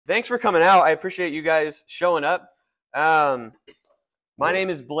Thanks for coming out. I appreciate you guys showing up. My name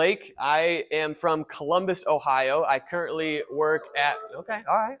is Blake. I am from Columbus, Ohio. I currently work at,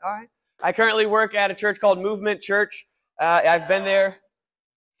 I currently work at a church called Movement Church. I've been there.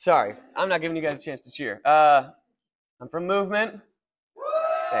 Sorry, I'm not giving you guys a chance to cheer. I'm from Movement.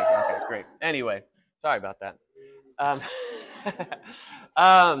 Thank you. Okay, great. Anyway, sorry about that.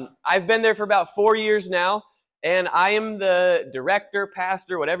 I've been there for about 4 years now, and I am the director,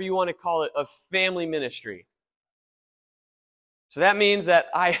 pastor, whatever you want to call it, of family ministry. So that means that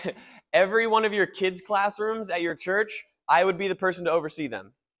every one of your kids' classrooms at your church, I would be the person to oversee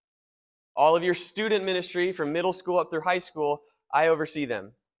them. All of your student ministry from middle school up through high school, I oversee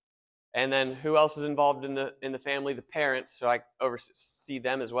them. And then who else is involved in the family? The parents, so I oversee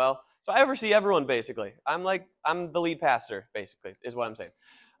them as well. So I oversee everyone, basically. I'm the lead pastor, basically, is what I'm saying.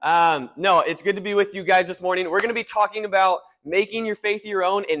 No, it's good to be with you guys this morning. We're going to be talking about making your faith your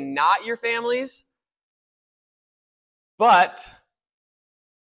own and not your family's. But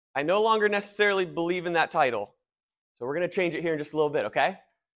I no longer necessarily believe in that title. So we're going to change it here in just a little bit, okay?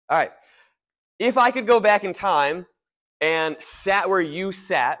 All right. If I could go back in time and sat where you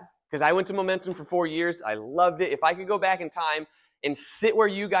sat, because I went to Momentum for 4 years, I loved it. If I could go back in time and sit where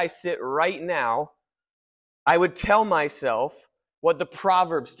you guys sit right now, I would tell myself what the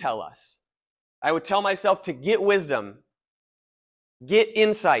Proverbs tell us. I would tell myself to get wisdom, get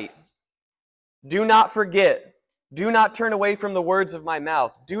insight, do not forget, do not turn away from the words of my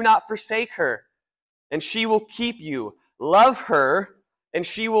mouth, do not forsake her, and she will keep you. Love her, and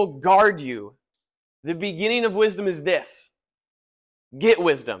she will guard you. The beginning of wisdom is this: get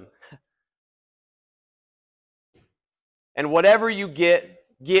wisdom. And whatever you get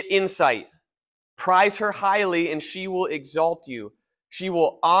insight. Prize her highly, and she will exalt you. She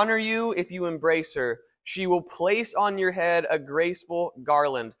will honor you if you embrace her. She will place on your head a graceful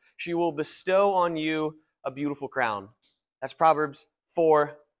garland. She will bestow on you a beautiful crown. That's Proverbs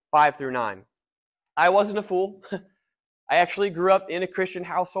 4, 5 through 9. I wasn't a fool. I actually grew up in a Christian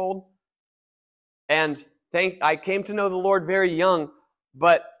household. And I came to know the Lord very young,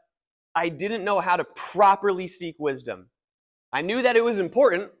 but I didn't know how to properly seek wisdom. I knew that it was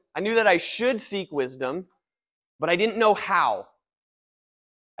important. I knew that I should seek wisdom, but I didn't know how.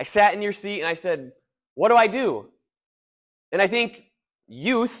 I sat in your seat and I said, what do I do? And I think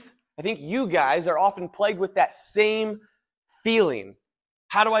you guys are often plagued with that same feeling.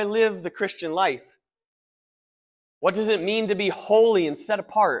 How do I live the Christian life? What does it mean to be holy and set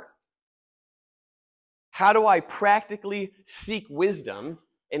apart? How do I practically seek wisdom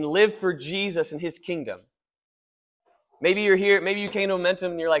and live for Jesus and His kingdom? Maybe you're here, maybe you came to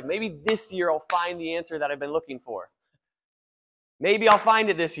Momentum and you're like, maybe this year I'll find the answer that I've been looking for. Maybe I'll find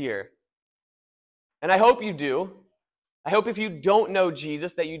it this year. And I hope you do. I hope if you don't know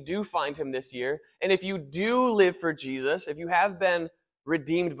Jesus that you do find Him this year. And if you do live for Jesus, if you have been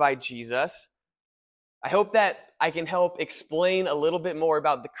redeemed by Jesus, I hope that I can help explain a little bit more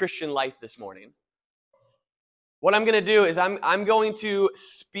about the Christian life this morning. What I'm going to do is I'm going to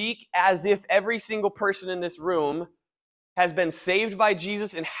speak as if every single person in this room has been saved by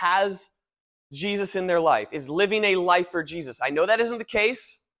Jesus and has Jesus in their life, is living a life for Jesus. I know that isn't the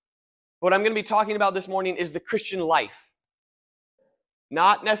case. What I'm going to be talking about this morning is the Christian life.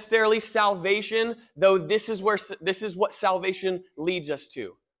 Not necessarily salvation, though this is what salvation leads us to.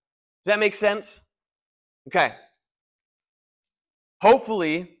 Does that make sense? Okay.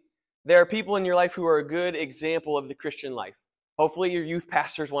 Hopefully, there are people in your life who are a good example of the Christian life. Hopefully, your youth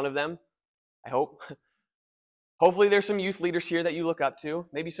pastor is one of them. I hope. Hopefully, there's some youth leaders here that you look up to.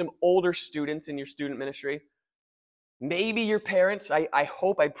 Maybe some older students in your student ministry. Maybe your parents. I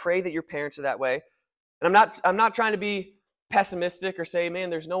pray that your parents are that way. And I'm not trying to be pessimistic or say, man,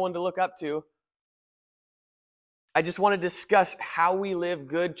 there's no one to look up to. I just want to discuss how we live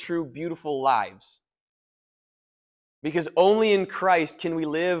good, true, beautiful lives. Because only in Christ can we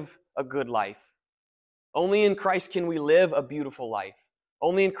live a good life. Only in Christ can we live a beautiful life.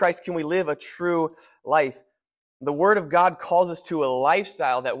 Only in Christ can we live a true life. The Word of God calls us to a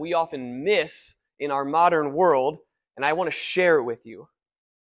lifestyle that we often miss in our modern world, and I want to share it with you.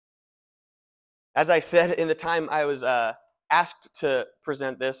 As I said, in the time I was asked to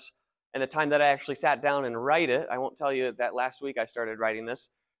present this, and the time that I actually sat down and write it, I won't tell you that last week I started writing this,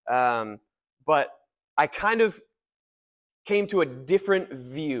 but I kind of came to a different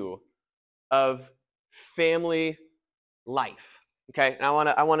view of family life. Okay, and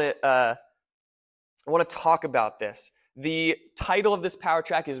I want to talk about this. The title of this power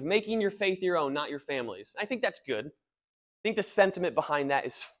track is Making Your Faith Your Own, Not Your Family's. I think that's good. I think the sentiment behind that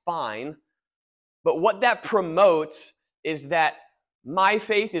is fine. But what that promotes is that my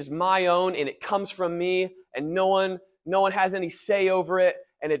faith is my own and it comes from me and no one has any say over it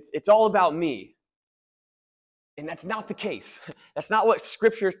and it's all about me. And that's not the case. That's not what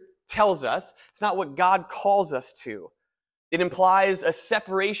Scripture tells us. It's not what God calls us to. It implies a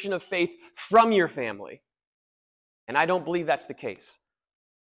separation of faith from your family. And I don't believe that's the case.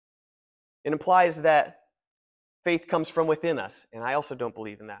 It implies that faith comes from within us, and I also don't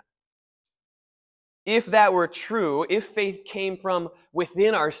believe in that. If that were true, if faith came from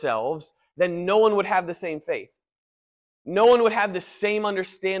within ourselves, then no one would have the same faith. No one would have the same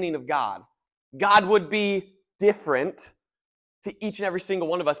understanding of God. God would be different to each and every single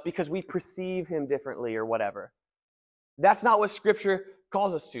one of us because we perceive Him differently or whatever. That's not what Scripture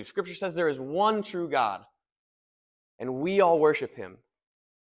calls us to. Scripture says there is one true God, and we all worship Him.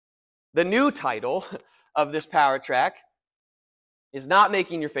 The new title of this power track is not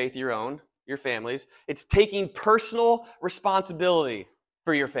making your faith your own, your family's. It's taking personal responsibility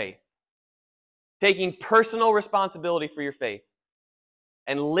for your faith. Taking personal responsibility for your faith.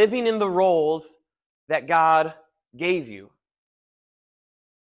 And living in the roles that God gave you.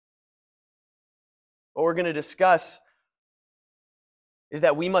 What we're going to discuss is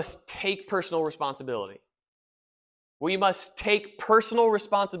that we must take personal responsibility. We must take personal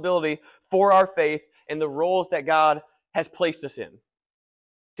responsibility for our faith and the roles that God has placed us in.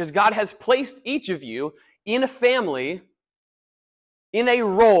 Because God has placed each of you in a family, in a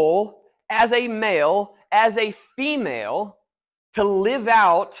role, as a male, as a female, to live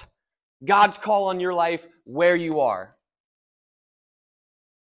out God's call on your life where you are.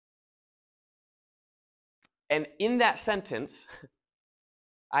 And in that sentence,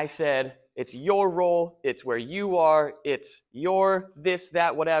 I said, it's your role, it's where you are, it's your this,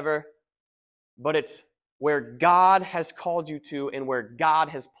 that, whatever, but it's where God has called you to and where God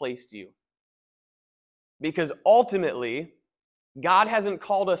has placed you. Because ultimately, God hasn't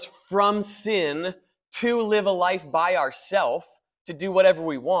called us from sin to live a life by ourselves, to do whatever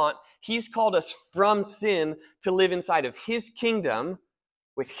we want. He's called us from sin to live inside of His kingdom,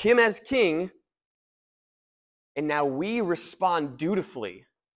 with Him as King, and now we respond dutifully,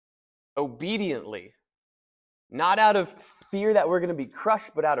 obediently, not out of fear that we're going to be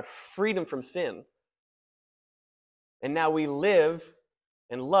crushed, but out of freedom from sin. And now we live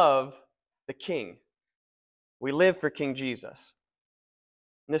and love the King. We live for King Jesus.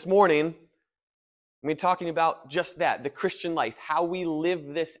 And this morning, I'm going to be talking about just that, the Christian life, how we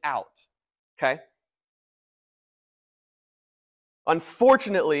live this out. Okay?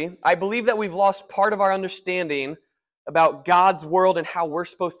 Unfortunately, I believe that we've lost part of our understanding about God's world and how we're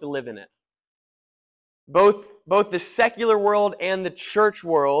supposed to live in it. Both the secular world and the church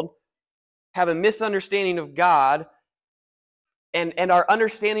world have a misunderstanding of God, and our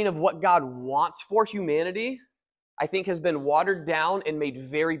understanding of what God wants for humanity, I think, has been watered down and made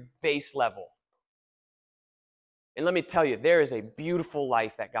very base level. And let me tell you, there is a beautiful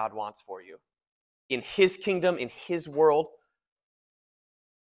life that God wants for you. In His kingdom, in His world.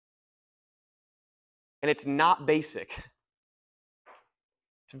 And it's not basic.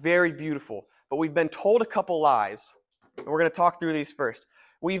 It's very beautiful. But we've been told a couple lies. And we're going to talk through these first.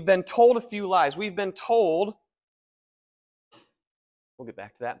 We've been told a few lies. We've been told, we'll get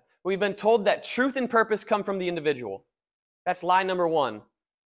back to that. We've been told that truth and purpose come from the individual. That's lie number one.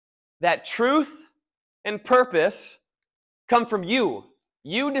 That truth and purpose come from you.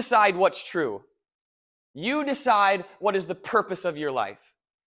 You decide what's true. You decide what is the purpose of your life.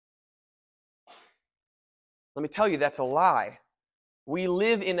 Let me tell you, that's a lie. We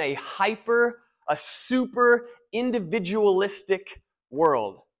live in a super individualistic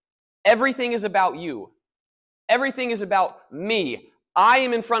world. Everything is about you. Everything is about me. I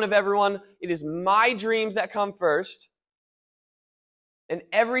am in front of everyone. It is my dreams that come first. And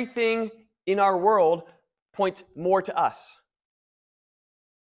everything in our world points more to us.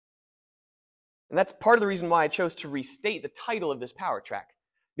 And that's part of the reason why I chose to restate the title of this power track.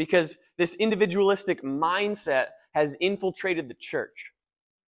 Because this individualistic mindset has infiltrated the church.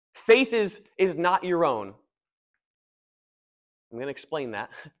 Faith is not your own. I'm going to explain that.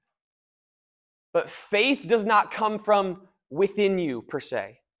 But faith does not come from within you, per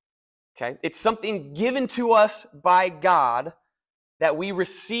se. Okay? It's something given to us by God that we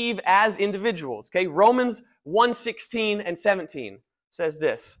receive as individuals. Okay? Romans 1:16 and 17 says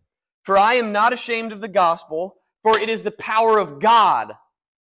this, "For I am not ashamed of the gospel, for it is the power of God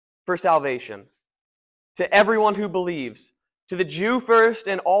for salvation to everyone who believes, to the Jew first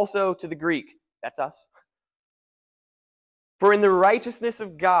and also to the Greek." That's us. In the righteousness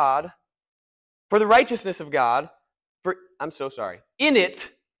of God, in it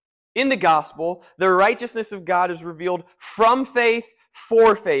In the gospel, the righteousness of God is revealed from faith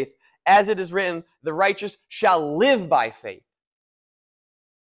for faith. As it is written, the righteous shall live by faith.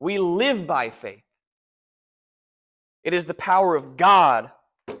 We live by faith. It is the power of God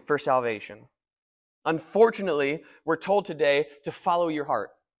for salvation. Unfortunately, we're told today to follow your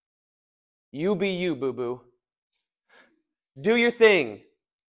heart. You be you, boo-boo. Do your thing.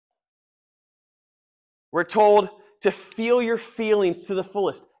 We're told to feel your feelings to the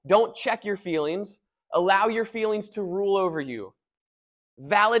fullest. Don't check your feelings. Allow your feelings to rule over you.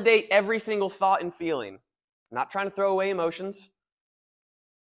 Validate every single thought and feeling. I'm not trying to throw away emotions.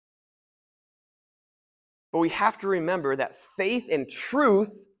 But we have to remember that faith and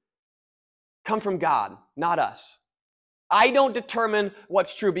truth come from God, not us. I don't determine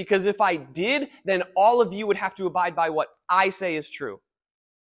what's true, because if I did, then all of you would have to abide by what I say is true.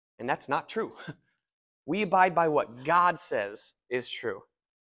 And that's not true. We abide by what God says is true.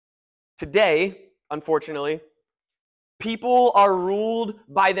 Today, unfortunately, people are ruled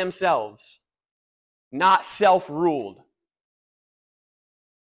by themselves, not self-ruled.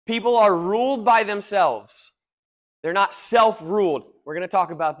 People are ruled by themselves. They're not self-ruled. We're going to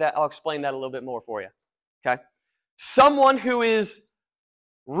talk about that. I'll explain that a little bit more for you. Okay? Someone who is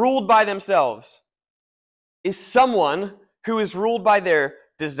ruled by themselves is someone who is ruled by their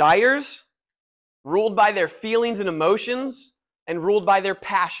desires, ruled by their feelings and emotions, and ruled by their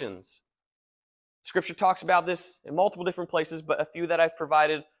passions. Scripture talks about this in multiple different places, but a few that I've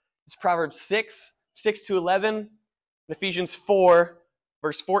provided is Proverbs 6:6-11, and Ephesians 4,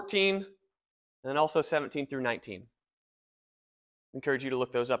 verse 14, and then also 17 through 19. I encourage you to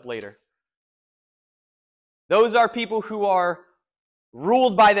look those up later. Those are people who are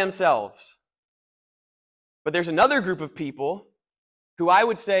ruled by themselves. But there's another group of people who I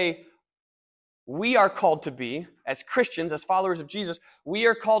would say we are called to be, as Christians, as followers of Jesus, we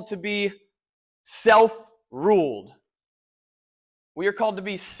are called to be self-ruled. We are called to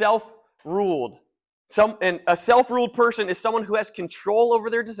be self-ruled. And a self-ruled person is someone who has control over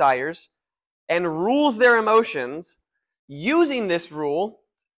their desires and rules their emotions, using this rule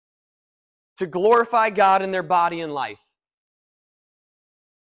to glorify God in their body and life.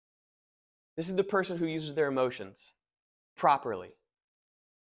 This is the person who uses their emotions properly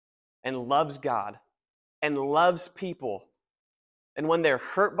and loves God and loves people. And when they're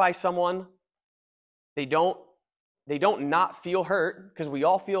hurt by someone, they don't not feel hurt, because we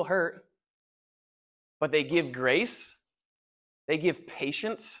all feel hurt, but they give grace, they give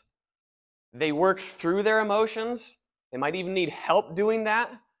patience, they work through their emotions. They might even need help doing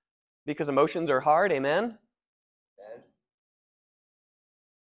that, because emotions are hard, amen?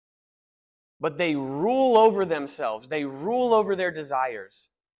 But they rule over themselves. They rule over their desires.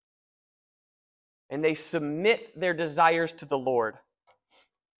 And they submit their desires to the Lord.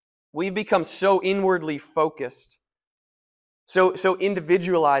 We've become so inwardly focused, so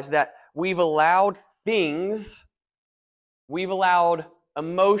individualized, that we've allowed emotion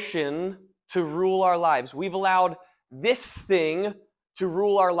to rule our lives. We've allowed this thing to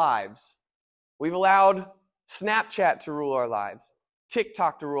rule our lives. We've allowed Snapchat to rule our lives,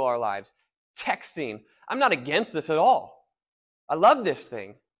 TikTok to rule our lives, texting. I'm not against this at all. I love this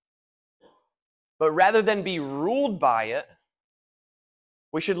thing. But rather than be ruled by it,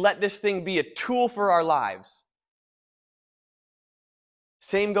 we should let this thing be a tool for our lives.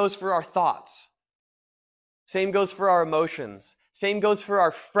 Same goes for our thoughts. Same goes for our emotions. Same goes for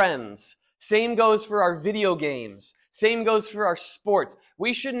our friends. Same goes for our video games. Same goes for our sports.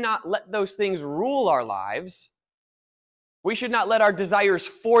 We should not let those things rule our lives. We should not let our desires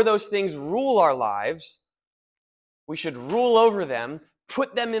for those things rule our lives. We should rule over them,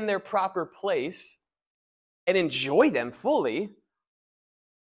 put them in their proper place, and enjoy them fully.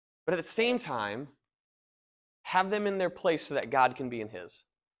 But at the same time, have them in their place so that God can be in His.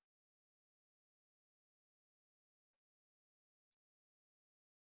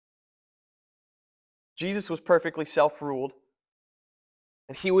 Jesus was perfectly self-ruled,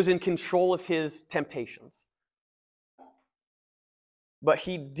 and He was in control of His temptations. But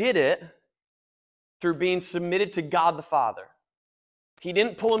He did it through being submitted to God the Father. He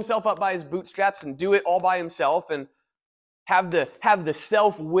didn't pull Himself up by His bootstraps and do it all by Himself and have the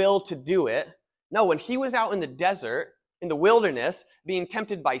self-will to do it. No, when He was out in the desert, in the wilderness, being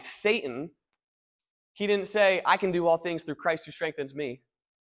tempted by Satan, He didn't say, I can do all things through Christ who strengthens me.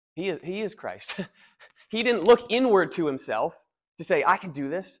 He is Christ. He didn't look inward to Himself to say, I can do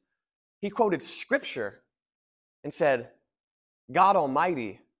this. He quoted Scripture and said, God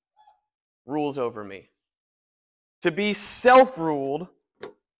Almighty rules over me. To be self-ruled,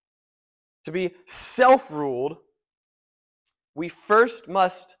 we first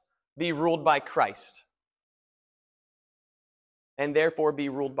must be ruled by Christ, and therefore be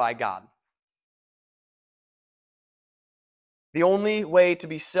ruled by God. The only way to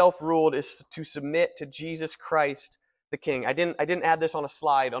be self-ruled is to submit to Jesus Christ, the King. I didn't add this on a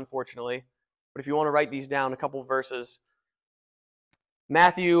slide, unfortunately, but if you want to write these down, a couple of verses.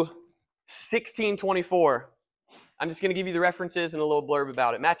 Matthew 16:24. I'm just going to give you the references and a little blurb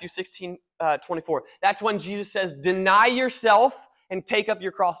about it. Matthew 16:24. That's when Jesus says, "Deny yourself and take up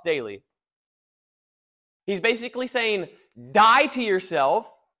your cross daily." He's basically saying, die to yourself,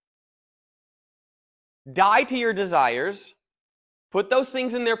 die to your desires, put those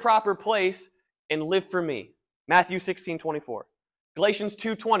things in their proper place, and live for me. Matthew 16:24. Galatians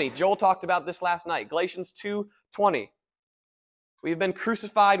 2:20. Joel talked about this last night. Galatians 2:20. We have been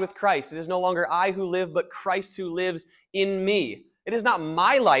crucified with Christ. It is no longer I who live, but Christ who lives in me. It is not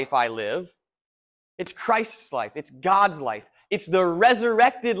my life I live. It's Christ's life. It's God's life. It's the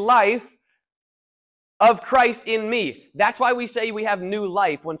resurrected life of Christ in me. That's why we say we have new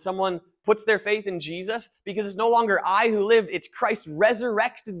life when someone puts their faith in Jesus, because it's no longer I who lived. It's Christ's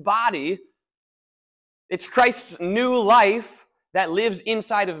resurrected body. It's Christ's new life that lives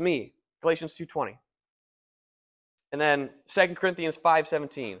inside of me. Galatians 2:20. And then 2 Corinthians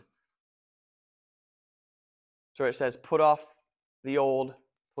 5:17. So it says, put off the old,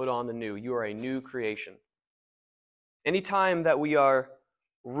 put on the new. You are a new creation. Anytime that we are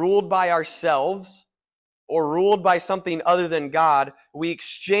ruled by ourselves or ruled by something other than God, we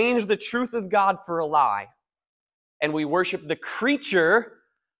exchange the truth of God for a lie. And we worship the creature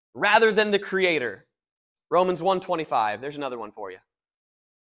rather than the Creator. Romans 1:25. There's another one for you.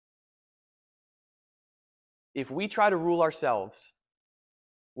 If we try to rule ourselves,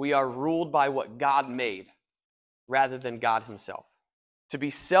 we are ruled by what God made rather than God Himself. To be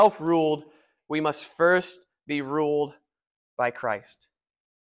self-ruled, we must first be ruled by Christ.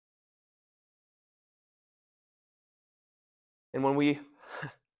 And when we,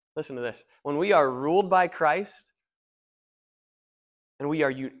 listen to this, when we are ruled by Christ,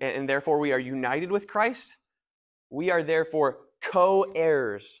 and therefore we are united with Christ, we are therefore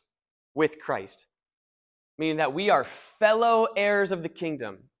co-heirs with Christ. Meaning that we are fellow heirs of the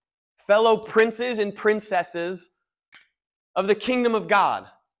kingdom, fellow princes and princesses of the kingdom of God.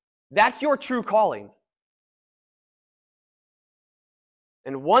 That's your true calling.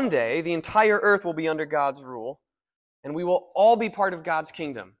 And one day, the entire earth will be under God's rule, and we will all be part of God's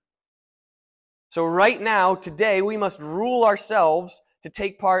kingdom. So right now, today, we must rule ourselves to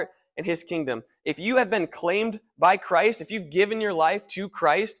take part in His kingdom. If you have been claimed by Christ, if you've given your life to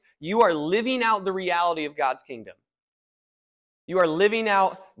Christ, you are living out the reality of God's kingdom. You are living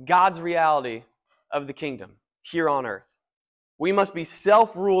out God's reality of the kingdom here on earth. We must be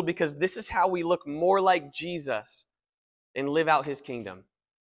self-ruled because this is how we look more like Jesus and live out His kingdom.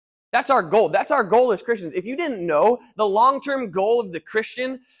 That's our goal. That's our goal as Christians. If you didn't know, the long-term goal of the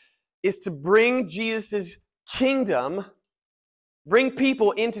Christian is to bring Jesus' kingdom, bring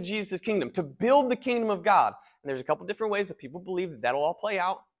people into Jesus' kingdom, to build the kingdom of God. And there's a couple different ways that people believe that that'll all play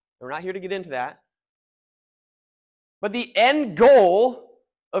out. We're not here to get into that. But the end goal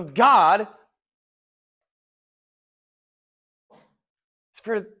of God is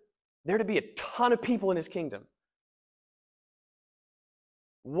for there to be a ton of people in His kingdom.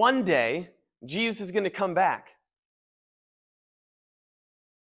 One day, Jesus is going to come back.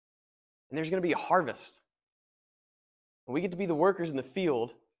 And there's going to be a harvest. And we get to be the workers in the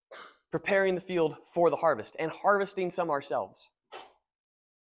field, preparing the field for the harvest, and harvesting some ourselves.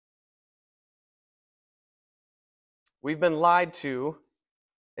 We've been lied to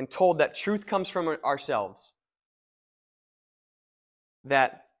and told that truth comes from ourselves.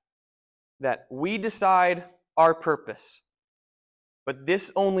 That we decide our purpose. But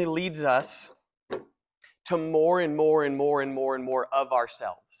this only leads us to more and more and more and more and more of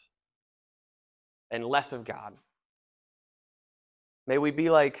ourselves and less of God. May we be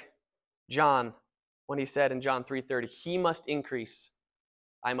like John when he said in John 3:30, He must increase,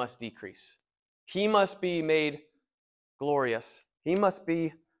 I must decrease. He must be made glorious. He must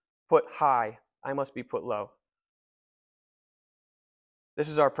be put high. I must be put low. This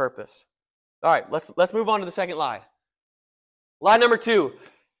is our purpose. All right, let's move on to the second lie. Lie number 2.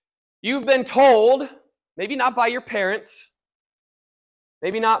 You've been told, maybe not by your parents,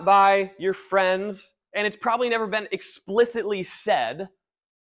 maybe not by your friends, and it's probably never been explicitly said,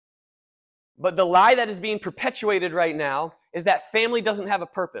 but the lie that is being perpetuated right now is that family doesn't have a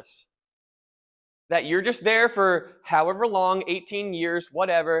purpose. That you're just there for however long, 18 years,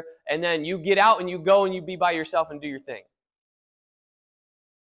 whatever, and then you get out and you go and you be by yourself and do your thing.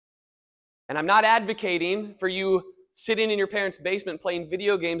 And I'm not advocating for you sitting in your parents' basement playing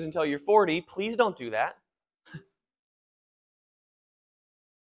video games until you're 40. Please don't do that.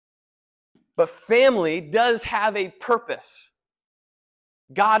 But family does have a purpose.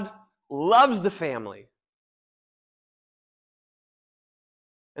 God loves the family.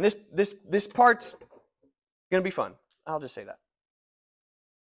 And this part's going to be fun. I'll just say that.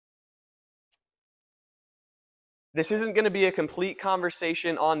 This isn't going to be a complete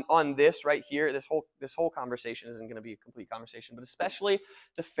conversation on this right here. This whole conversation isn't going to be a complete conversation, but especially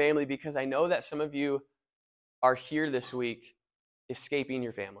the family, because I know that some of you are here this week escaping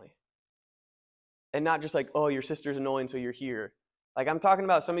your family. And not just like, oh, your sister's annoying, so you're here. Like, I'm talking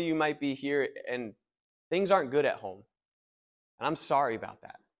about some of you might be here and things aren't good at home. And I'm sorry about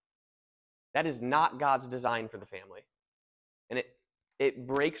that. That is not God's design for the family. And it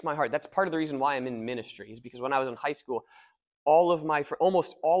breaks my heart. That's part of the reason why I'm in ministry, is because when I was in high school,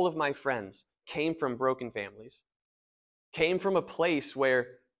 almost all of my friends came from broken families, came from a place where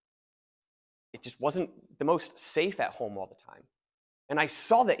it just wasn't the most safe at home all the time. And I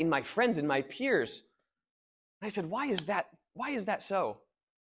saw that in my friends and my peers. And I said, why is that? Why is that so?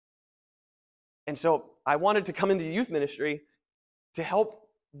 And so I wanted to come into youth ministry to help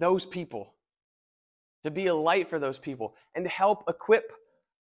those people, to be a light for those people, and to help equip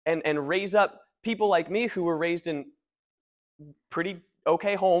and raise up people like me who were raised in pretty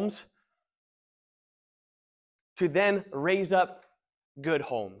okay homes, to then raise up good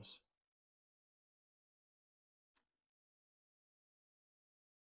homes.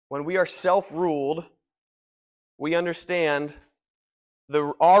 When we are self-ruled, we understand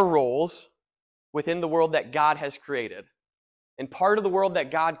our roles within the world that God has created. And part of the world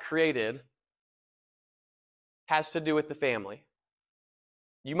that God created has to do with the family.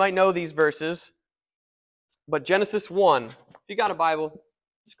 You might know these verses, but Genesis 1, if you got a Bible,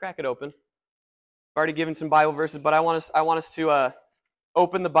 just crack it open. I've already given some Bible verses, but I want us to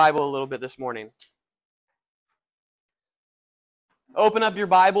open the Bible a little bit this morning. Open up your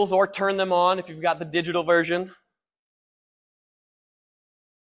Bibles or turn them on if you've got the digital version.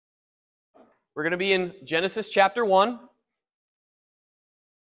 We're going to be in Genesis chapter 1.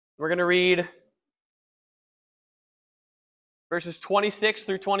 We're going to read verses 26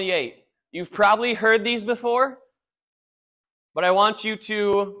 through 28. You've probably heard these before, but I want you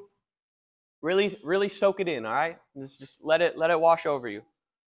to really, really soak it in, all right? Just let it wash over you.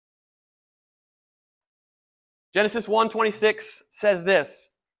 Genesis 1:26 says this: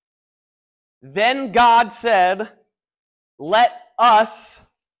 Then God said, "Let us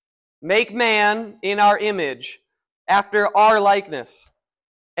make man in our image, after our likeness,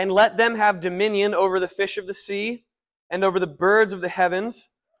 and let them have dominion over the fish of the sea, and over the birds of the heavens,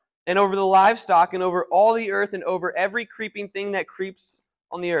 and over the livestock, and over all the earth, and over every creeping thing that creeps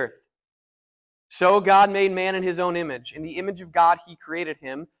on the earth." So God made man in his own image. In the image of God he created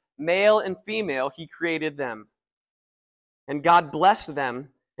him. Male and female he created them. And God blessed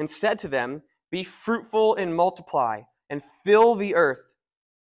them and said to them, "Be fruitful and multiply, and fill the earth,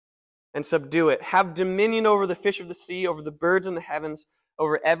 and subdue it. Have dominion over the fish of the sea, over the birds in the heavens,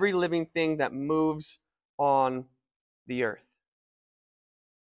 over every living thing that moves on the earth."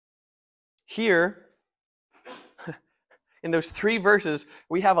 Here, in those 3 verses,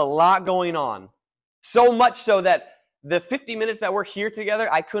 we have a lot going on. So much so that the 50 minutes that we're here together,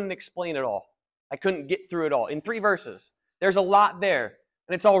 I couldn't explain it all. I couldn't get through it all. In 3 verses. There's a lot there.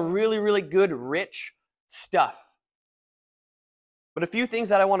 And it's all really, really good, rich stuff. But a few things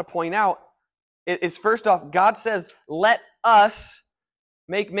that I want to point out is, first off, God says, let us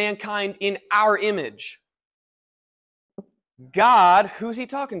make mankind in our image. God, who's he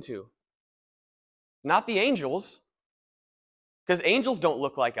talking to? Not the angels, because angels don't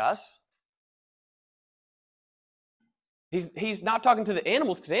look like us. He's not talking to the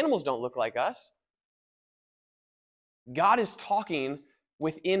animals, because animals don't look like us. God is talking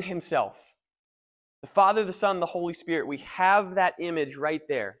within himself. The Father, the Son, the Holy Spirit, we have that image right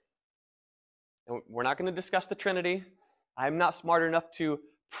there. And we're not going to discuss the Trinity. I'm not smart enough to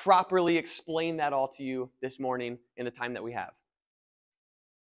properly explain that all to you this morning in the time that we have.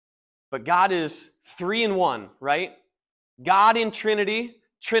 But God is 3 in 1, right? God in Trinity,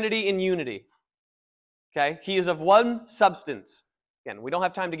 Trinity in unity. Okay? He is of one substance. Again, we don't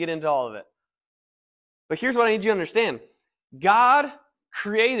have time to get into all of it. But here's what I need you to understand. God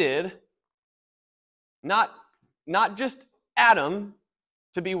created not just Adam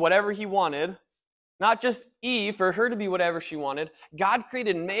to be whatever he wanted, not just Eve for her to be whatever she wanted. God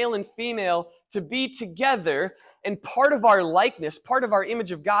created male and female to be together, and part of our likeness, part of our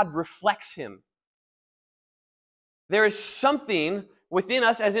image of God reflects him. There is something within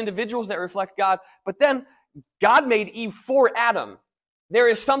us as individuals that reflect God, but then God made Eve for Adam. There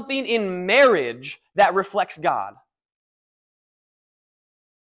is something in marriage that reflects God.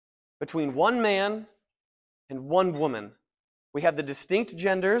 Between one man and one woman, we have the distinct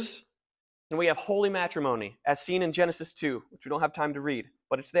genders, and we have holy matrimony, as seen in Genesis 2, which we don't have time to read,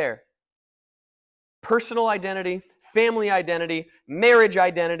 but it's there. Personal identity, family identity, marriage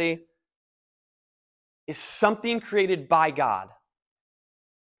identity is something created by God.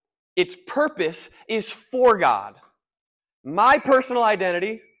 Its purpose is for God. My personal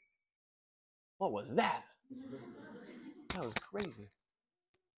identity, what was that? That was crazy.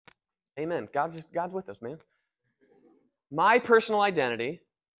 Amen. God's with us, man. My personal identity,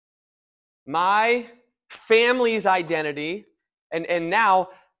 my family's identity, and now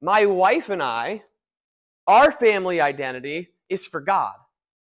my wife and I, our family identity is for God.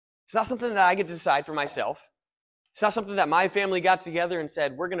 It's not something that I get to decide for myself. It's not something that my family got together and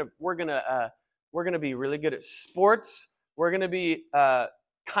said, we're gonna be really good at sports. We're gonna be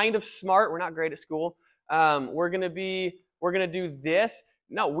kind of smart. We're not great at school. We're gonna do this.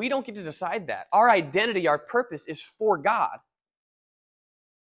 No, we don't get to decide that. Our identity, our purpose is for God.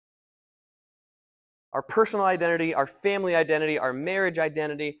 Our personal identity, our family identity, our marriage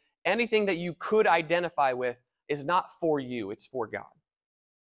identity, anything that you could identify with is not for you, it's for God.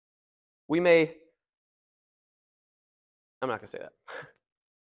 I'm not going to say that.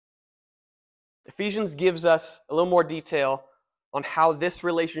 Ephesians gives us a little more detail on how this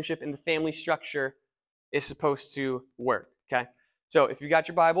relationship in the family structure is supposed to work, okay? So if you got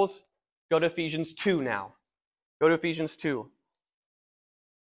your Bibles, go to Ephesians 2 now. Go to Ephesians 2.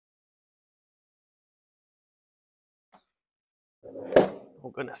 Oh,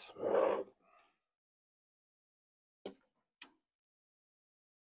 goodness.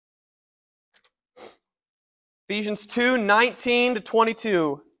 Ephesians 2, 19 to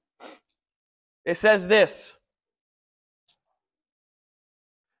 22. It says this.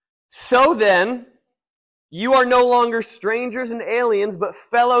 So then, you are no longer strangers and aliens, but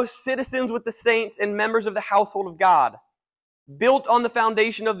fellow citizens with the saints and members of the household of God, built on the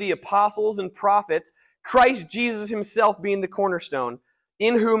foundation of the apostles and prophets, Christ Jesus himself being the cornerstone,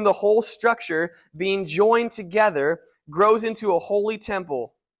 in whom the whole structure, being joined together, grows into a holy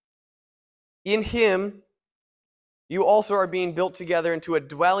temple. In him, you also are being built together into a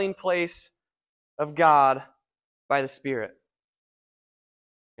dwelling place of God by the Spirit.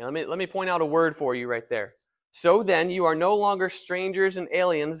 Now, let me point out a word for you right there. So then, you are no longer strangers and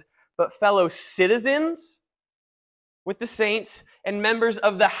aliens, but fellow citizens with the saints and members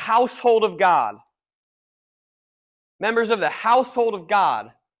of the household of God. Members of the household of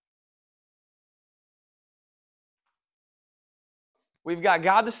God. We've got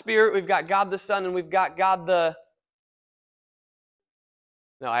God the Spirit, we've got God the Son, and we've got God the...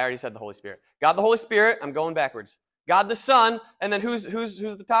 No, I already said the Holy Spirit. God the Holy Spirit, I'm going backwards. God the Son, and then who's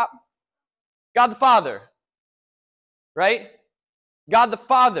at the top? God the Father. Right? God the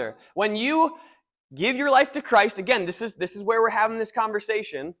Father. When you give your life to Christ, again, this is where we're having this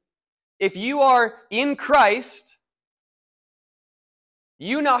conversation. If you are in Christ,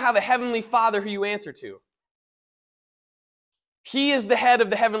 you now have a heavenly Father who you answer to. He is the head of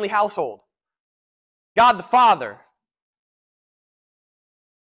the heavenly household. God the Father.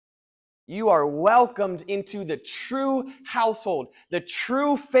 You are welcomed into the true household, the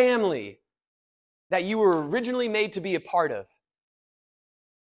true family that you were originally made to be a part of.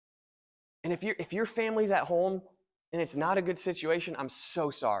 And if your family's at home and it's not a good situation, I'm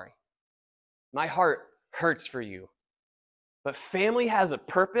so sorry. My heart hurts for you. But family has a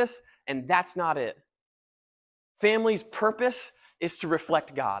purpose, and that's not it. Family's purpose is to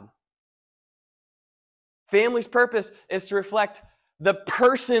reflect God. Family's purpose is to reflect the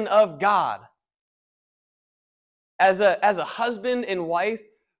person of God. As a husband and wife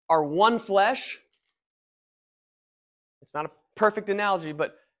are one flesh, it's not a perfect analogy,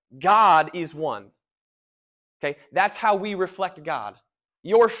 but God is one. Okay? That's how we reflect God.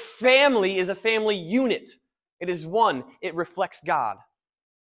 Your family is a family unit. It is one. It reflects God.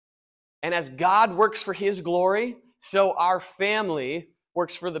 And as God works for His glory, so our family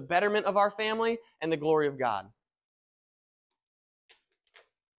works for the betterment of our family and the glory of God.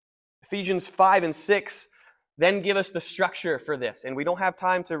 Ephesians 5 and 6 then give us the structure for this. And we don't have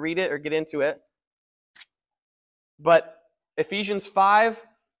time to read it or get into it. But Ephesians 5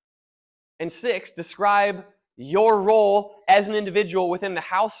 and 6 describe your role as an individual within the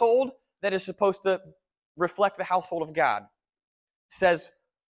household that is supposed to reflect the household of God. It says,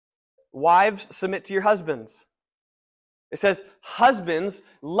 wives, submit to your husbands. It says, husbands,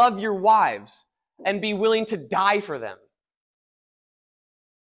 love your wives and be willing to die for them.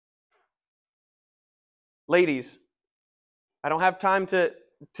 Ladies, I don't have time to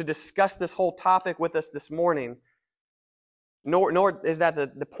discuss this whole topic with us this morning, nor is that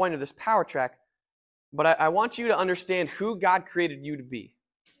the point of this power track, but I want you to understand who God created you to be,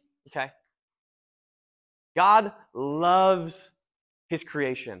 okay? God loves His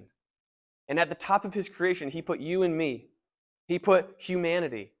creation. And at the top of His creation, He put you and me. He put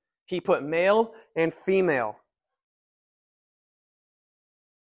humanity. He put male and female.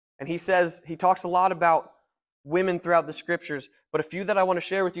 And He talks a lot about women throughout the Scriptures, but a few that I want to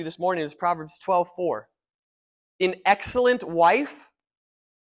share with you this morning is Proverbs 12:4. An excellent wife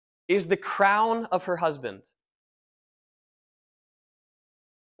is the crown of her husband.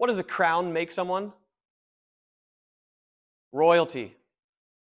 What does a crown make someone? Royalty.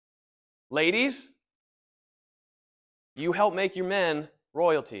 Ladies, you help make your men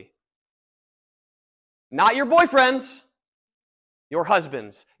royalty. Not your boyfriends, your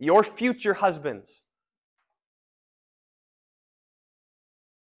husbands, your future husbands.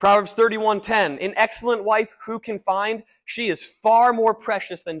 Proverbs 31:10, an excellent wife who can find? She is far more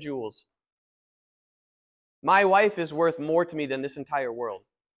precious than jewels. My wife is worth more to me than this entire world.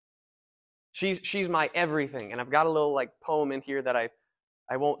 She's my everything. And I've got a little poem in here that I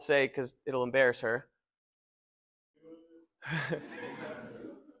won't say because it'll embarrass her.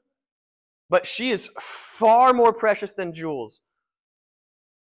 But she is far more precious than jewels.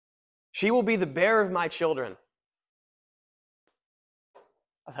 She will be the bearer of my children.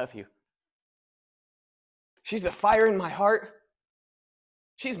 I love you. She's the fire in my heart.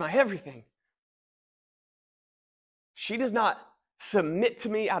 She's my everything. She does not submit to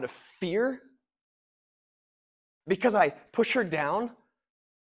me out of fear because I push her down.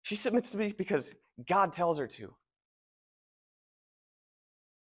 She submits to me because God tells her to.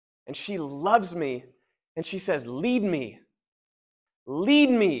 And she loves me, and she says, lead me. Lead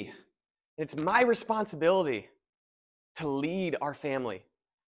me. And it's my responsibility to lead our family.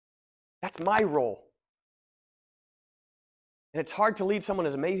 That's my role. And it's hard to lead someone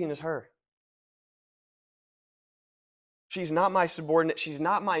as amazing as her. She's not my subordinate. She's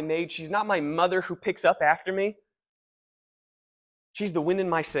not my maid. She's not my mother who picks up after me. She's the wind in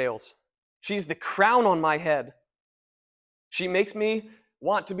my sails. She's the crown on my head. She makes me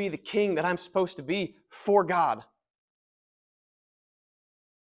want to be the king that I'm supposed to be for God.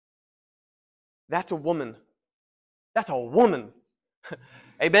 That's a woman. That's a woman.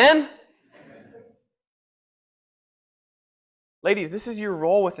 Amen? Ladies, this is your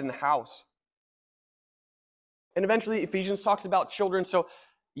role within the house. And eventually Ephesians talks about children. So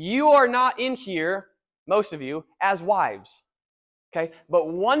you are not in here, most of you, as wives. Okay?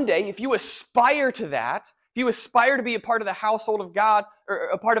 But one day, if you aspire to that, if you aspire to be a part of the household of God, or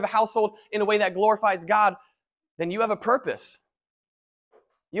a part of a household in a way that glorifies God, then you have a purpose.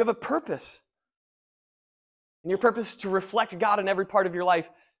 You have a purpose. And your purpose is to reflect God in every part of your life,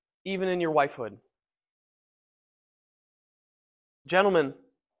 even in your wifehood. Gentlemen,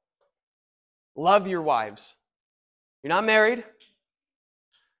 love your wives. You're not married,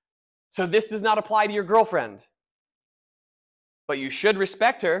 so this does not apply to your girlfriend. But you should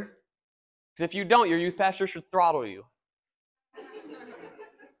respect her, because if you don't, your youth pastor should throttle you.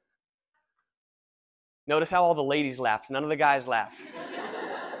 Notice how all the ladies laughed. None of the guys laughed.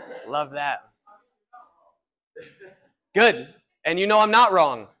 Love that. Good. And you know I'm not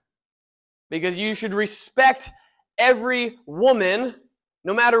wrong. Because you should respect every woman,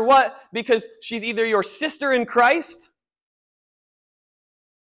 no matter what, because she's either your sister in Christ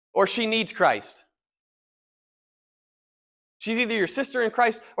or she needs Christ. She's either your sister in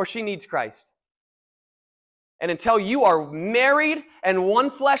Christ or she needs Christ. And until you are married and one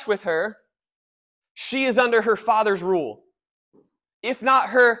flesh with her, she is under her father's rule. If not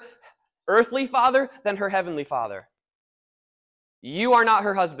her earthly father, then her heavenly father. You are not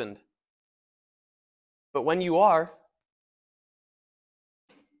her husband. But when you are,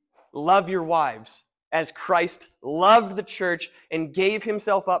 love your wives as Christ loved the church and gave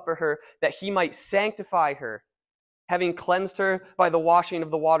himself up for her that he might sanctify her, having cleansed her by the washing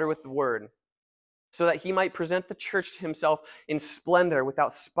of the water with the word, so that he might present the church to himself in splendor,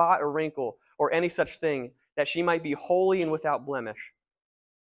 without spot or wrinkle or any such thing, that she might be holy and without blemish.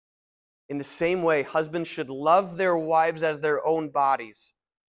 In the same way, husbands should love their wives as their own bodies.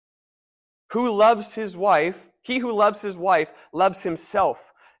 Who loves his wife? He who loves his wife loves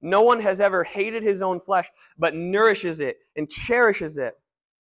himself. No one has ever hated his own flesh, but nourishes it and cherishes it,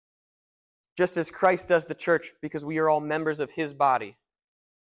 just as Christ does the church, because we are all members of his body.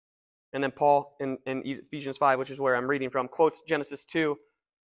 And then Paul, in Ephesians 5, which is where I'm reading from, quotes Genesis 2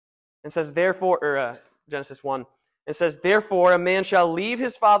 and says, Genesis 1, It says, therefore, a man shall leave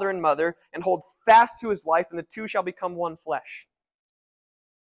his father and mother and hold fast to his wife, and the two shall become one flesh.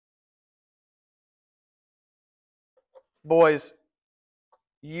 Boys,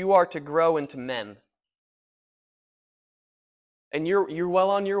 you are to grow into men. And you're well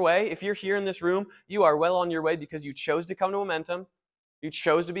on your way. If you're here in this room, you are well on your way because you chose to come to Momentum. You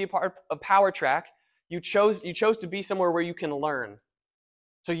chose to be a part of Power Track. You chose to be somewhere where you can learn.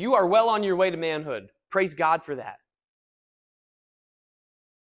 So you are well on your way to manhood. Praise God for that.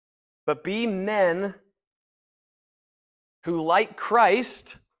 But be men who, like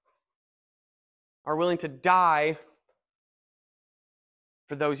Christ, are willing to die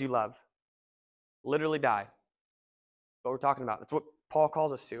for those you love. Literally die. That's what we're talking about. That's what Paul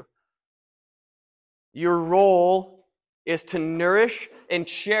calls us to. Your role is to nourish and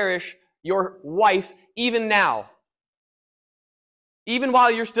cherish your wife even now. Even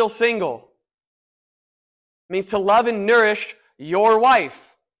while you're still single. It means to love and nourish your wife.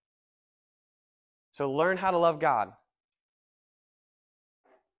 So learn how to love God.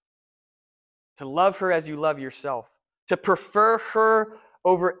 To love her as you love yourself. To prefer her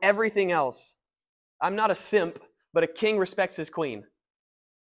over everything else. I'm not a simp, but a king respects his queen.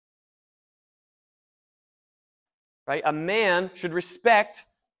 Right? A man should respect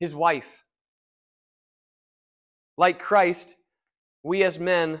his wife. Like Christ, we as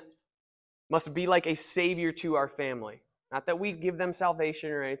men must be like a savior to our family. Not that we give them salvation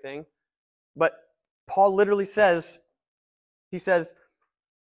or anything, but Paul literally says, he says,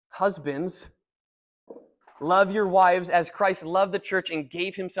 husbands, love your wives as Christ loved the church and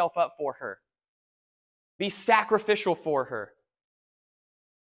gave himself up for her. Be sacrificial for her.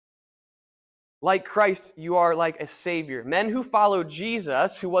 Like Christ, you are like a savior. Men who follow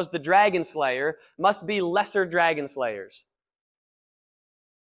Jesus, who was the dragon slayer, must be lesser dragon slayers.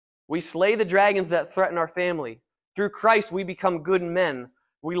 We slay the dragons that threaten our family. Through Christ, we become good men.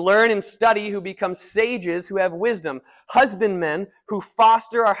 We learn and study who become sages who have wisdom. Husbandmen who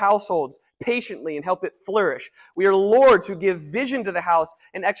foster our households patiently and help it flourish. We are lords who give vision to the house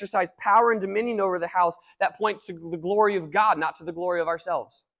and exercise power and dominion over the house that point to the glory of God, not to the glory of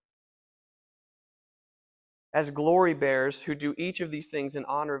ourselves. As glory bearers who do each of these things in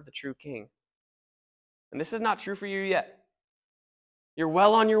honor of the true King. And this is not true for you yet. You're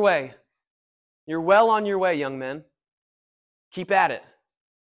well on your way. You're well on your way, young men. Keep at it.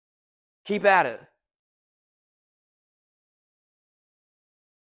 Keep at it.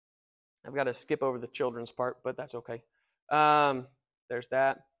 I've got to skip over the children's part, but that's okay. There's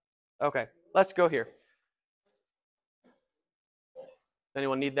that. Okay, let's go here. Does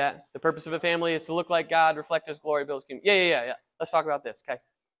anyone need that? The purpose of a family is to look like God, reflect His glory, build His kingdom. Yeah. Let's talk about this, okay?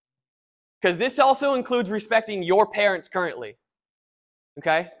 Because this also includes respecting your parents currently.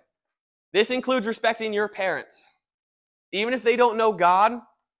 Okay? This includes respecting your parents. Even if they don't know God,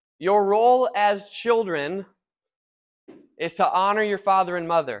 your role as children is to honor your father and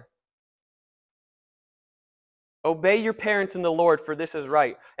mother. Obey your parents in the Lord, for this is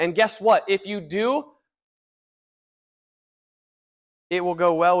right. And guess what? If you do, it will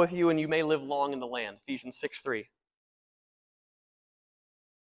go well with you and you may live long in the land. Ephesians 6:3.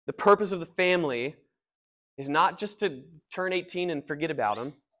 The purpose of the family is not just to turn 18 and forget about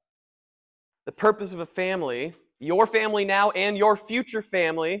them. The purpose of a family, your family now and your future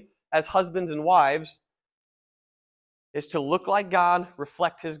family as husbands and wives, is to look like God,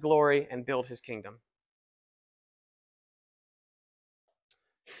 reflect His glory, and build His kingdom.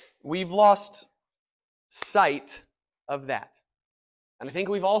 We've lost sight of that. And I think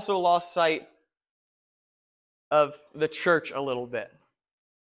we've also lost sight of the church a little bit.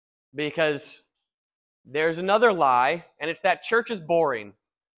 Because there's another lie, and it's that church is boring.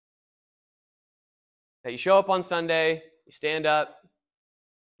 That you show up on Sunday, you stand up,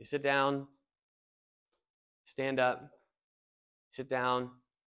 you sit down, stand up, sit down,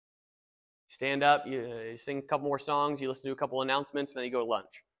 stand up, you sing a couple more songs, you listen to a couple announcements, and then you go to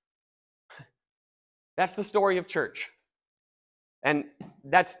lunch. That's the story of church. And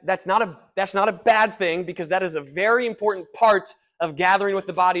that's not a bad thing, because that is a very important part of gathering with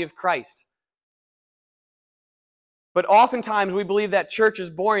the body of Christ. But oftentimes we believe that church is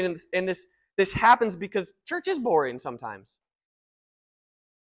boring, and this happens because church is boring sometimes.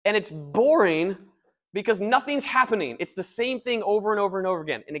 And it's boring because nothing's happening. It's the same thing over and over and over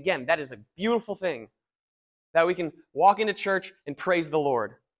again. And again, that is a beautiful thing, that we can walk into church and praise the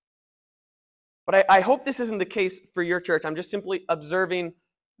Lord. But I hope this isn't the case for your church. I'm just simply observing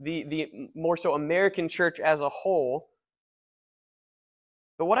the more so American church as a whole.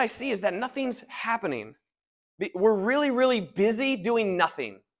 But what I see is that nothing's happening. We're really, really busy doing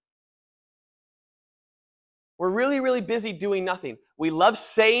nothing. We're really, really busy doing nothing. We love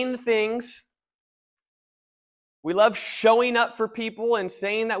saying things. We love showing up for people and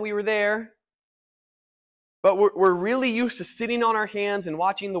saying that we were there. But we're really used to sitting on our hands and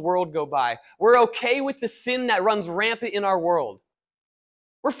watching the world go by. We're okay with the sin that runs rampant in our world.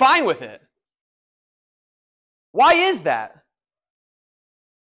 We're fine with it. Why is that?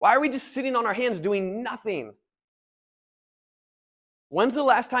 Why are we just sitting on our hands doing nothing? When's the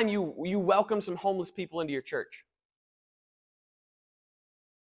last time you welcomed some homeless people into your church?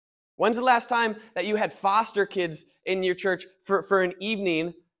 When's the last time that you had foster kids in your church for an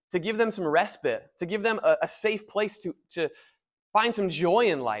evening to give them some respite, to give them a safe place to find some joy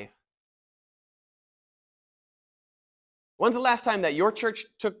in life? When's the last time that your church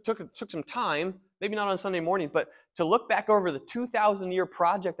took some time, maybe not on Sunday morning, but to look back over the 2,000-year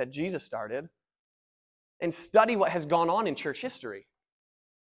project that Jesus started and study what has gone on in church history?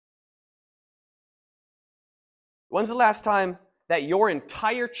 When's the last time that your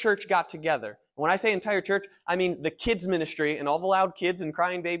entire church got together? When I say entire church, I mean the kids ministry and all the loud kids and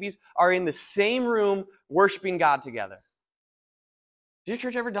crying babies are in the same room worshiping God together. Has your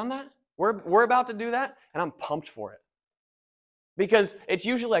church ever done that? We're about to do that, and I'm pumped for it. Because it's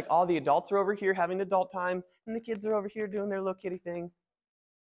usually like all the adults are over here having adult time, and the kids are over here doing their little kitty thing.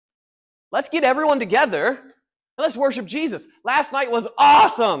 Let's get everyone together, and let's worship Jesus. Last night was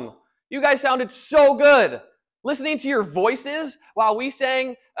awesome. You guys sounded so good. Listening to your voices while we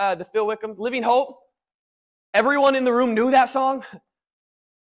sang the Phil Wickham, Living Hope. Everyone in the room knew that song.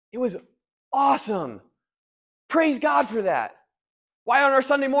 It was awesome. Praise God for that. Why aren't our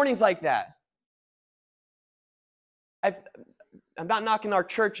Sunday mornings like that? I'm not knocking our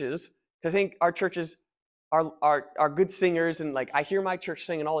churches, because I think our churches are good singers, and like I hear my church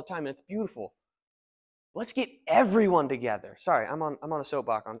singing all the time, and it's beautiful. Let's get everyone together. Sorry, I'm on a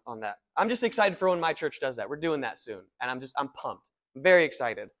soapbox on that. I'm just excited for when my church does that. We're doing that soon, and I'm pumped. I'm very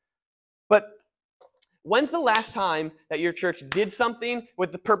excited. But when's the last time that your church did something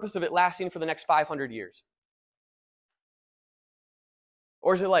with the purpose of it lasting for the next 500 years?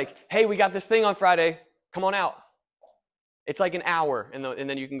 Or is it like, hey, we got this thing on Friday, come on out. It's like an hour, and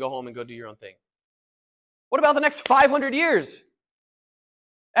then you can go home and go do your own thing. What about the next 500 years?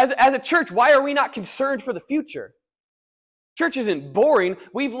 As a church, why are we not concerned for the future? Church isn't boring.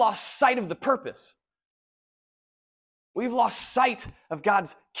 We've lost sight of the purpose. We've lost sight of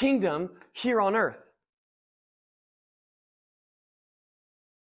God's kingdom here on earth.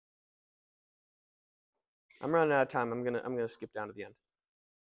 I'm running out of time. I'm gonna skip down to the end.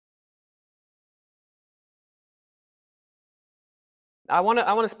 I want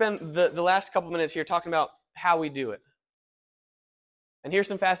to spend the last couple minutes here talking about how we do it. And here's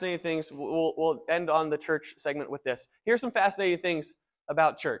some fascinating things. We'll end on the church segment with this. Here's some fascinating things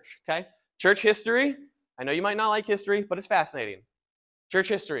about church, okay? Church history. I know you might not like history, but it's fascinating. Church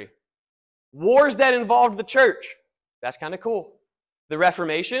history. Wars that involved the church. That's kind of cool. The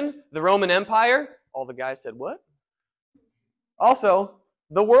Reformation, the Roman Empire. All the guys said, what? Also,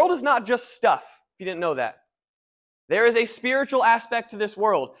 the world is not just stuff, if you didn't know that. There is a spiritual aspect to this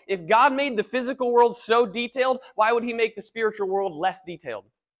world. If God made the physical world so detailed, why would He make the spiritual world less detailed?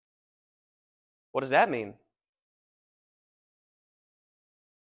 What does that mean?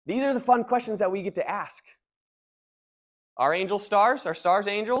 These are the fun questions that we get to ask. Are angels stars? Are stars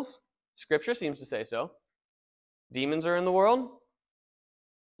angels? Scripture seems to say so. Demons are in the world.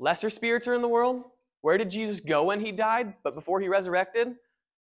 Lesser spirits are in the world. Where did Jesus go when He died, but before He resurrected?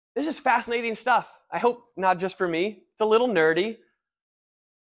 This is fascinating stuff. I hope not just for me. It's a little nerdy.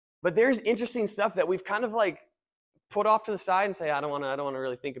 But there's interesting stuff that we've kind of like put off to the side and say, I don't want to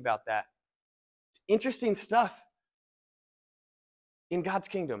really think about that. It's interesting stuff in God's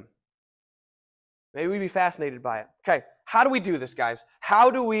kingdom. Maybe we'd be fascinated by it. Okay, how do we do this, guys? How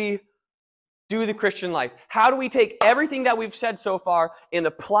do we do the Christian life? How do we take everything that we've said so far and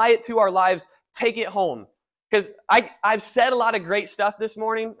apply it to our lives, take it home? Because I've said a lot of great stuff this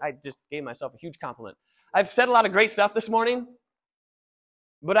morning. I just gave myself a huge compliment. I've said a lot of great stuff this morning,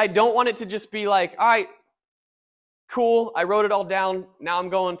 but I don't want it to just be like, all right, cool, I wrote it all down. Now I'm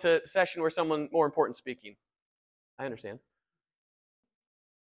going to a session where someone more important speaking. I understand.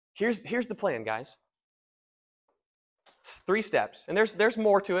 Here's the plan, guys. It's 3 steps. And there's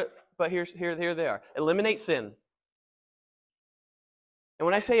more to it, but here they are. Eliminate sin. And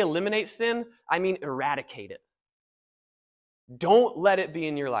when I say eliminate sin, I mean eradicate it. Don't let it be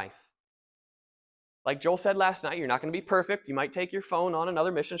in your life. Like Joel said last night, you're not going to be perfect. You might take your phone on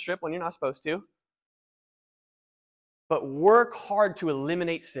another mission trip when you're not supposed to. But work hard to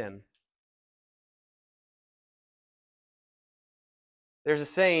eliminate sin. There's a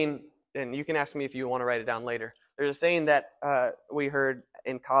saying and you can ask me if you want to write it down later. There's a saying that we heard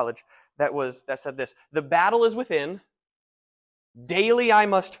in college that said this: "The battle is within. Daily I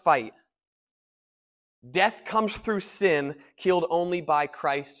must fight. Death comes through sin, killed only by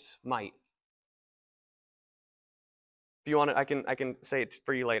Christ's might." If you want it, I can say it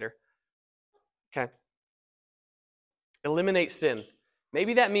for you later. Okay. Eliminate sin.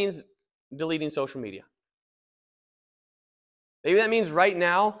 Maybe that means deleting social media. Maybe that means right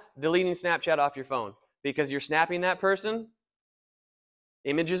now deleting Snapchat off your phone because you're snapping that person.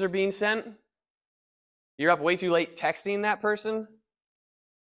 Images are being sent. You're up way too late texting that person.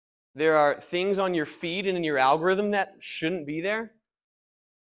 There are things on your feed and in your algorithm that shouldn't be there.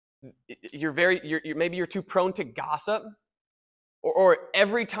 Maybe you're too prone to gossip. Or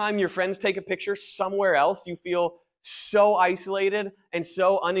every time your friends take a picture somewhere else, you feel so isolated and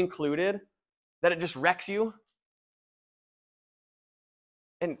so unincluded that it just wrecks you.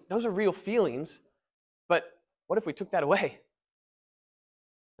 And those are real feelings, but what if we took that away?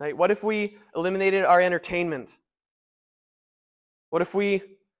 Right? What if we eliminated our entertainment? What if we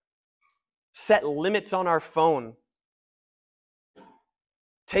set limits on our phone?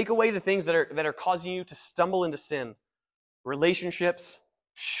 Take away the things that are causing you to stumble into sin. Relationships,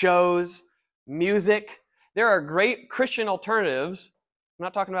 shows, music. There are great Christian alternatives. I'm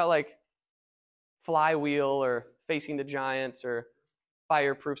not talking about like Flywheel or Facing the Giants or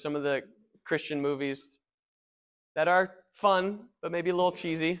Fireproof, some of the Christian movies that are fun, but maybe a little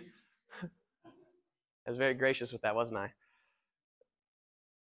cheesy. I was very gracious with that, wasn't I?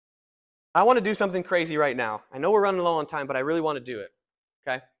 I want to do something crazy right now. I know we're running low on time, but I really want to do it.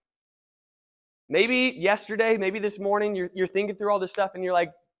 Okay? Maybe yesterday, maybe this morning, you're thinking through all this stuff and you're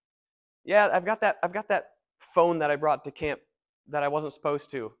like, yeah, I've got that phone that I brought to camp that I wasn't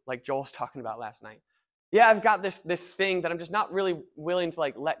supposed to, like Joel was talking about last night. Yeah, I've got this thing that I'm just not really willing to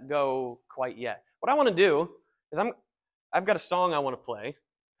like let go quite yet. What I want to do is I've got a song I want to play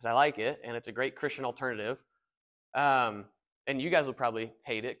because I like it and it's a great Christian alternative. And you guys will probably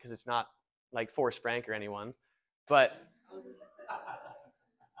hate it because it's not like Forrest Frank or anyone, but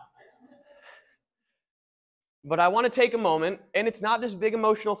I want to take a moment, and it's not this big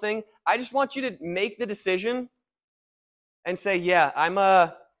emotional thing. I just want you to make the decision and say, yeah,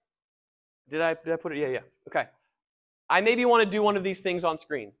 did I put it? Yeah. Okay. I maybe want to do one of these things on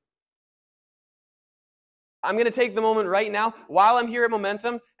screen. I'm going to take the moment right now while I'm here at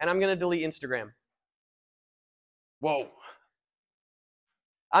Momentum, and I'm going to delete Instagram. Whoa.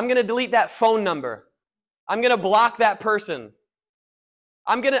 I'm going to delete that phone number. I'm going to block that person.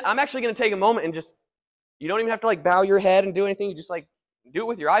 I'm actually going to take a moment and just, you don't even have to like bow your head and do anything. You just like do it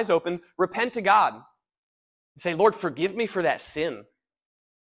with your eyes open. Repent to God. Say, Lord, forgive me for that sin.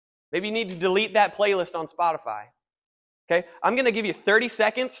 Maybe you need to delete that playlist on Spotify. Okay? I'm going to give you 30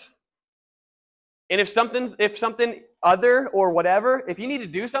 seconds. And if something other or whatever, if you need to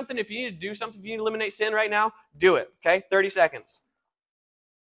do something, if you need to eliminate sin right now, do it. Okay? 30 seconds.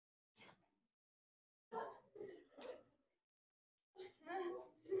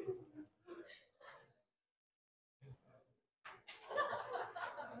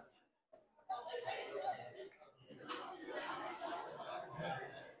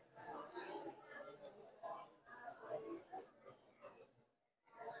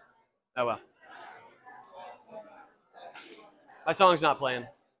 Oh, well. My song's not playing.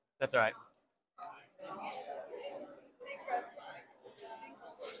 That's all right.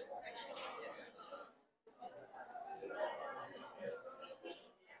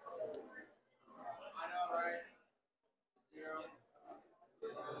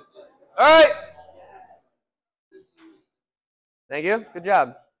 All right. Thank you. Good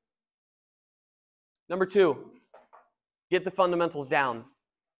job. Number 2, get the fundamentals down.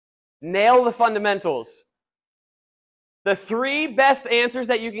 Nail the fundamentals. The 3 best answers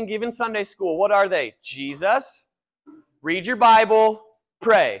that you can give in Sunday school, what are they? Jesus, read your Bible,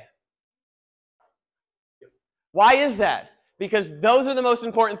 pray. Why is that? Because those are the most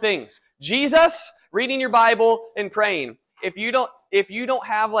important things. Jesus, reading your Bible, and praying. If you don't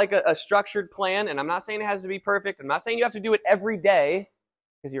have like a structured plan, and I'm not saying it has to be perfect, I'm not saying you have to do it every day,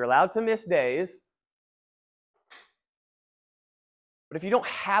 because you're allowed to miss days. But if you don't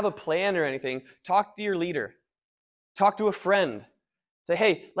have a plan or anything, talk to your leader. Talk to a friend. Say,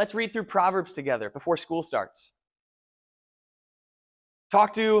 hey, let's read through Proverbs together before school starts.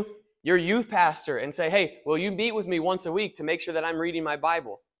 Talk to your youth pastor and say, hey, will you meet with me once a week to make sure that I'm reading my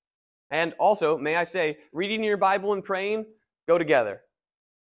Bible? And also, may I say, reading your Bible and praying go together.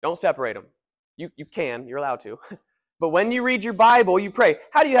 Don't separate them. You can, you're allowed to. But when you read your Bible, you pray.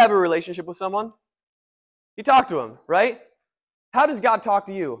 How do you have a relationship with someone? You talk to them, right? How does God talk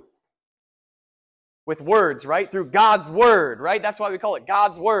to you? with words, right? Through God's Word, right? That's why we call it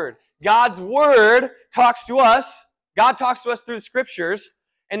God's Word. God's Word talks to us. God talks to us through the Scriptures,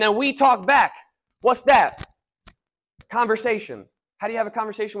 and then we talk back. What's that? Conversation. How do you have a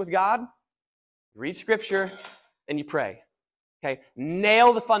conversation with God? You read Scripture, and you pray. Okay?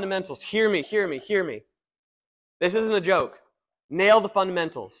 Nail the fundamentals. Hear me, hear me, hear me. This isn't a joke. Nail the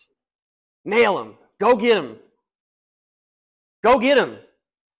fundamentals. Nail them. Go get them. Go get them.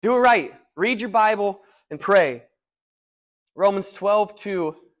 Do it right. Read your Bible and pray. Romans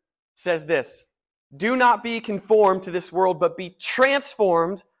 12:2 says this, "Do not be conformed to this world, but be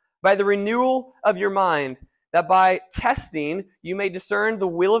transformed by the renewal of your mind, that by testing you may discern the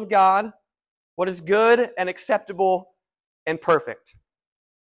will of God, what is good and acceptable and perfect."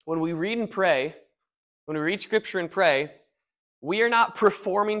 When we read and pray, when we read Scripture and pray, we are not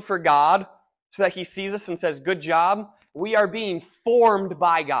performing for God so that He sees us and says, "Good job." We are being formed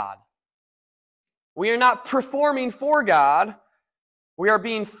by God. We are not performing for God. We are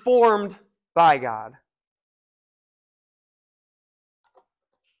being formed by God.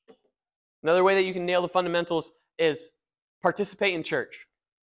 Another way that you can nail the fundamentals is participate in church.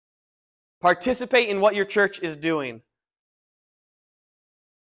 Participate in what your church is doing.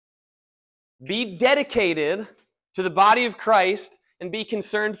 Be dedicated to the body of Christ and be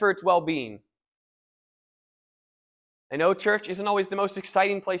concerned for its well-being. I know church isn't always the most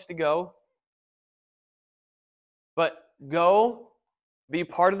exciting place to go, but go be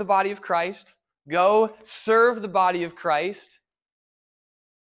part of the body of Christ. Go serve the body of Christ.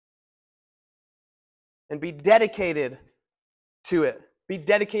 And be dedicated to it. Be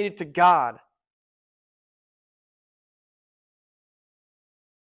dedicated to God.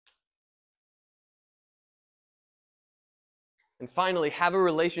 And finally, have a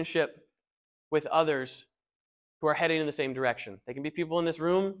relationship with others who are heading in the same direction. They can be people in this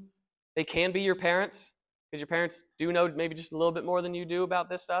room. They can be your parents, because your parents do know maybe just a little bit more than you do about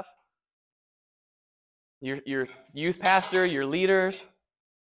this stuff. Your youth pastor, your leaders.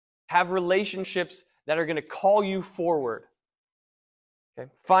 Have relationships that are going to call you forward.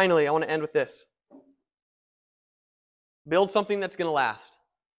 Okay. Finally, I want to end with this. Build something that's going to last.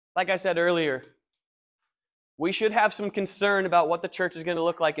 Like I said earlier, we should have some concern about what the church is going to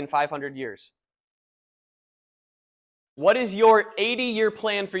look like in 500 years. What is your 80-year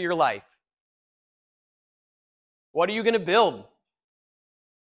plan for your life? What are you going to build?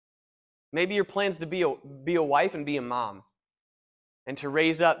 Maybe your plan's to be a wife and be a mom, and to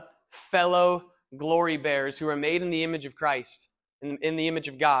raise up fellow glory bearers who are made in the image of Christ, in the image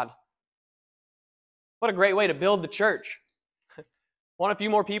of God. What a great way to build the church. Want a few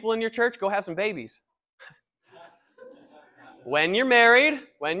more people in your church? Go have some babies. When you're married.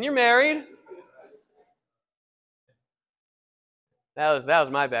 That was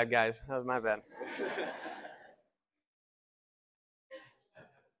my bad, guys. That was my bad.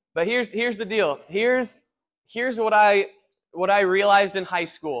 But here's the deal. Here's what I realized in high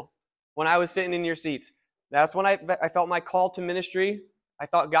school when I was sitting in your seats. That's when I felt my call to ministry. I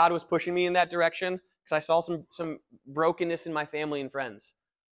thought God was pushing me in that direction because I saw some brokenness in my family and friends.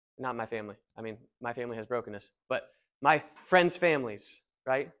 Not my family. I mean, my family has brokenness, but my friends' families,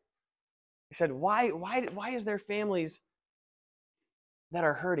 right? I said, why is there families that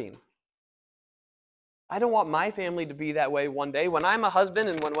are hurting? I don't want my family to be that way one day. When I'm a husband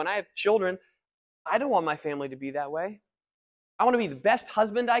and when I have children, I don't want my family to be that way. I want to be the best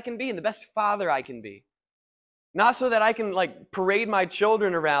husband I can be and the best father I can be. Not so that I can parade my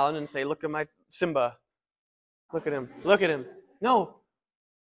children around and say, "Look at my Simba. Look at him. Look at him." No.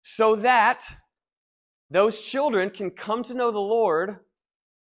 So that those children can come to know the Lord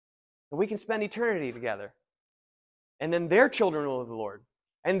and we can spend eternity together. And then their children will know the Lord.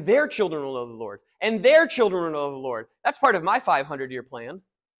 And their children will know the Lord. And their children will know the Lord. That's part of my 500-year plan.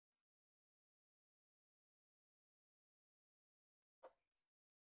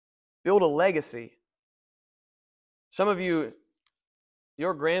 Build a legacy. Some of you,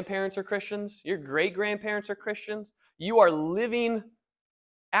 your grandparents are Christians. Your great-grandparents are Christians. You are living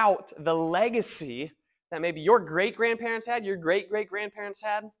out the legacy that maybe your great-grandparents had, your great-great-grandparents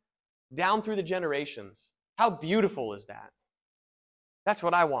had, down through the generations. How beautiful is that? That's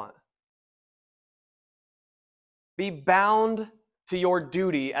what I want. Be bound to your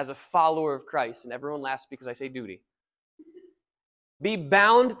duty as a follower of Christ. And everyone laughs because I say duty. Be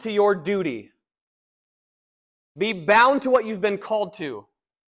bound to your duty. Be bound to what you've been called to.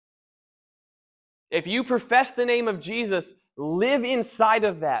 If you profess the name of Jesus, live inside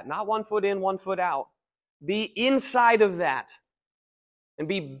of that. Not 1 foot in, 1 foot out. Be inside of that. And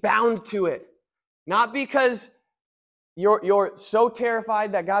be bound to it. Not because you're so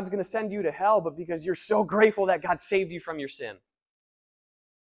terrified that God's going to send you to hell, but because you're so grateful that God saved you from your sin.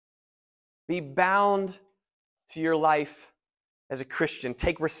 Be bound to your life as a Christian.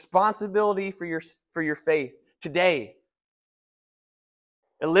 Take responsibility for your faith today.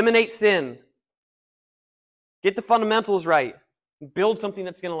 Eliminate sin. Get the fundamentals right. And build something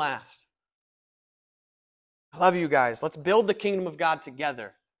that's going to last. I love you guys. Let's build the kingdom of God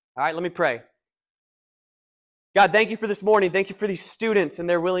together. All right, let me pray. God, thank you for this morning. Thank you for these students and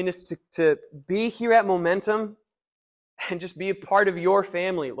their willingness to be here at Momentum and just be a part of your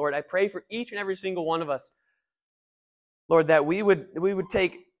family. Lord, I pray for each and every single one of us, Lord, that we would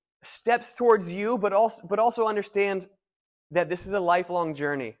take steps towards you, but also understand that this is a lifelong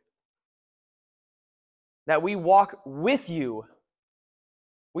journey. That we walk with you.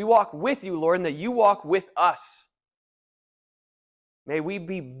 We walk with you, Lord, and that you walk with us. May we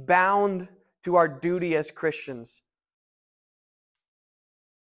be bound to our duty as Christians,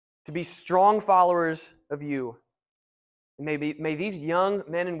 to be strong followers of you. And may these young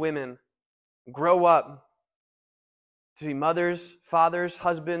men and women grow up to be mothers, fathers,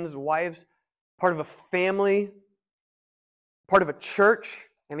 husbands, wives, part of a family, part of a church,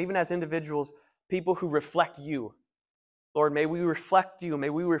 and even as individuals, people who reflect you. Lord, may we reflect you. May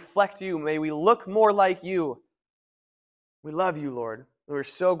we reflect you. May we look more like you. We love you, Lord. We're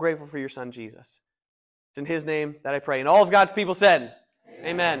so grateful for your Son, Jesus. It's in His name that I pray. And all of God's people said,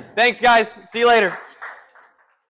 Amen. Thanks, guys. See you later.